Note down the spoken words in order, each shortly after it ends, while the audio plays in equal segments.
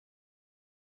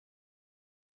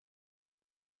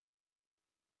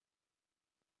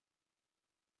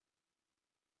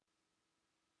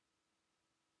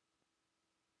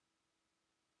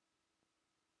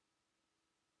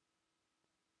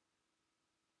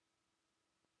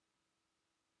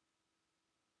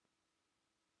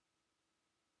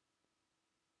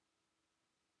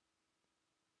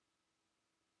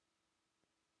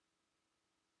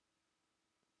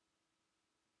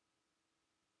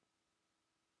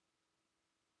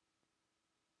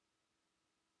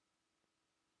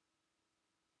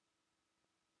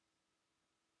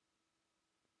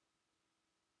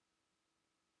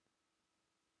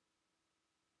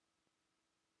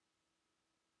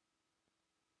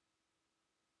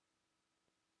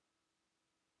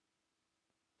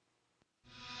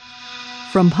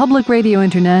From Public Radio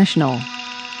International,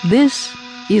 this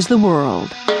is The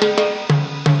World.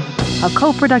 A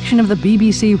co-production of the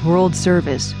BBC World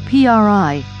Service,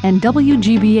 PRI, and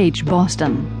WGBH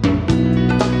Boston.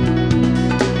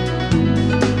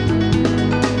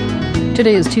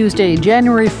 Today is Tuesday,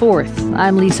 January 4th.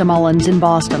 I'm Lisa Mullins in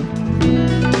Boston.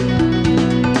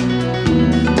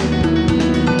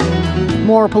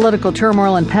 More political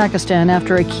turmoil in Pakistan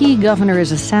after a key governor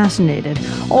is assassinated.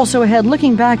 Also ahead,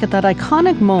 looking back at that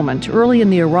iconic moment early in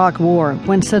the Iraq War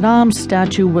when Saddam's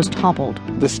statue was toppled.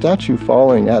 The statue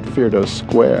falling at Firdos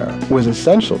Square was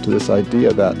essential to this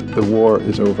idea that the war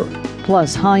is over.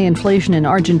 Plus, high inflation in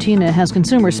Argentina has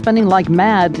consumers spending like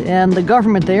mad, and the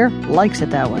government there likes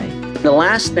it that way. The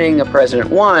last thing a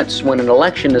president wants when an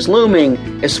election is looming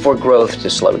is for growth to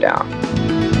slow down.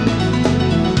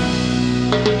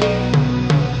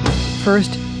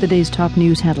 First, the day's top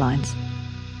news headlines.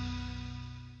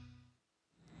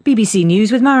 BBC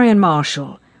News with Marian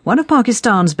Marshall. One of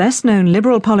Pakistan's best-known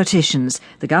liberal politicians,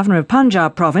 the governor of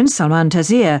Punjab province, Salman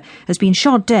Taseer, has been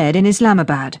shot dead in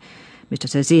Islamabad. Mr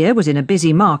Taseer was in a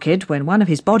busy market when one of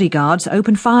his bodyguards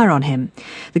opened fire on him.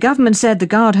 The government said the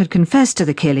guard had confessed to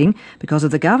the killing because of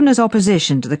the governor's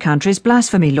opposition to the country's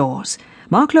blasphemy laws.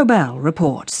 Mark Lobel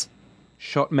reports.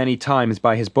 Shot many times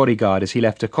by his bodyguard as he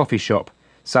left a coffee shop,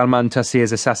 Salman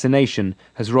Taseer's assassination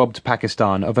has robbed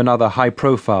Pakistan of another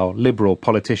high-profile liberal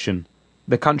politician.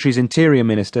 The country's interior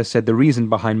minister said the reason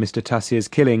behind Mr Taseer's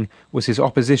killing was his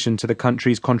opposition to the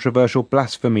country's controversial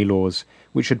blasphemy laws,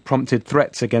 which had prompted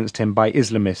threats against him by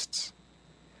Islamists.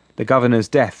 The governor's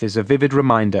death is a vivid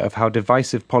reminder of how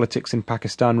divisive politics in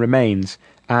Pakistan remains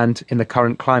and, in the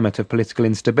current climate of political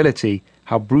instability,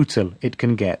 how brutal it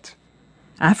can get.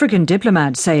 African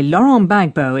diplomats say Laurent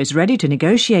Gbagbo is ready to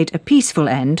negotiate a peaceful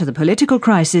end to the political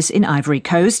crisis in Ivory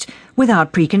Coast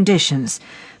without preconditions.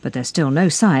 But there's still no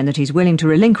sign that he's willing to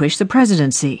relinquish the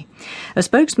presidency. A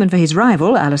spokesman for his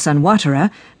rival, Alassane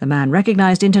Ouattara, the man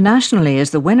recognised internationally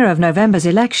as the winner of November's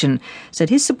election,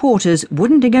 said his supporters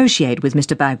wouldn't negotiate with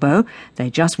Mr Gbagbo, they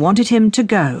just wanted him to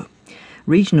go.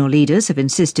 Regional leaders have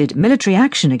insisted military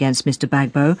action against Mr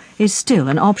Gbagbo is still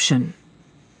an option.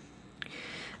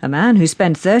 A man who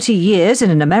spent 30 years in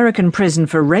an American prison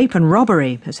for rape and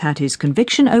robbery has had his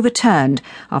conviction overturned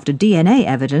after DNA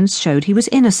evidence showed he was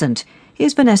innocent.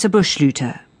 Here's Vanessa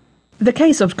Buschluter. The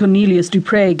case of Cornelius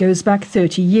Dupre goes back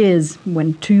 30 years,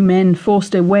 when two men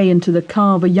forced their way into the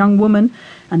car of a young woman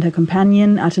and her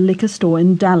companion at a liquor store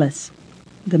in Dallas.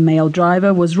 The male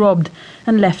driver was robbed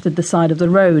and left at the side of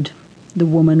the road. The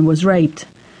woman was raped.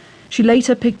 She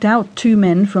later picked out two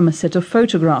men from a set of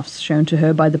photographs shown to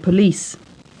her by the police.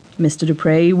 Mr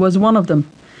Dupre was one of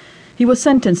them. He was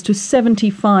sentenced to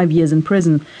 75 years in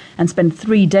prison and spent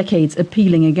 3 decades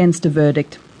appealing against the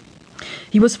verdict.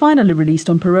 He was finally released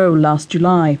on parole last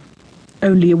July.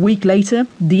 Only a week later,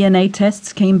 DNA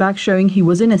tests came back showing he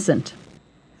was innocent.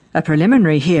 A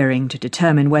preliminary hearing to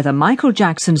determine whether Michael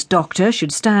Jackson's doctor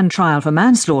should stand trial for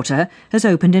manslaughter has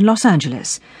opened in Los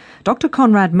Angeles. Dr.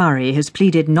 Conrad Murray has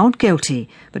pleaded not guilty,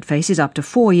 but faces up to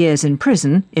 4 years in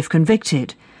prison if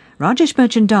convicted. Rajesh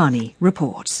Merchandani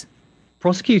reports.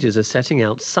 Prosecutors are setting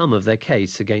out some of their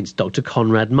case against Dr.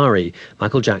 Conrad Murray,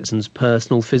 Michael Jackson's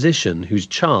personal physician, who's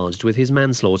charged with his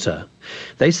manslaughter.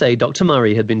 They say Dr.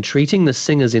 Murray had been treating the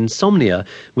singer's insomnia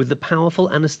with the powerful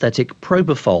anaesthetic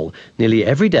propofol nearly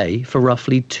every day for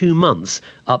roughly 2 months,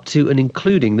 up to and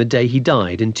including the day he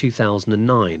died in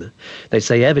 2009. They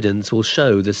say evidence will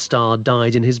show the star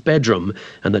died in his bedroom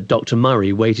and that Dr.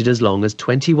 Murray waited as long as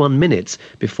 21 minutes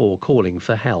before calling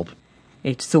for help.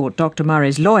 It's thought Dr.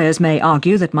 Murray's lawyers may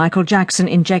argue that Michael Jackson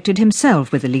injected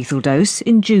himself with a lethal dose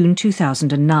in June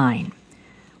 2009.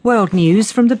 World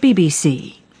news from the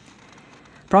BBC.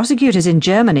 Prosecutors in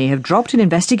Germany have dropped an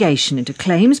investigation into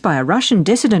claims by a Russian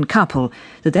dissident couple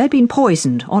that they'd been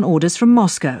poisoned on orders from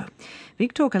Moscow.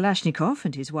 Viktor Kalashnikov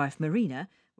and his wife Marina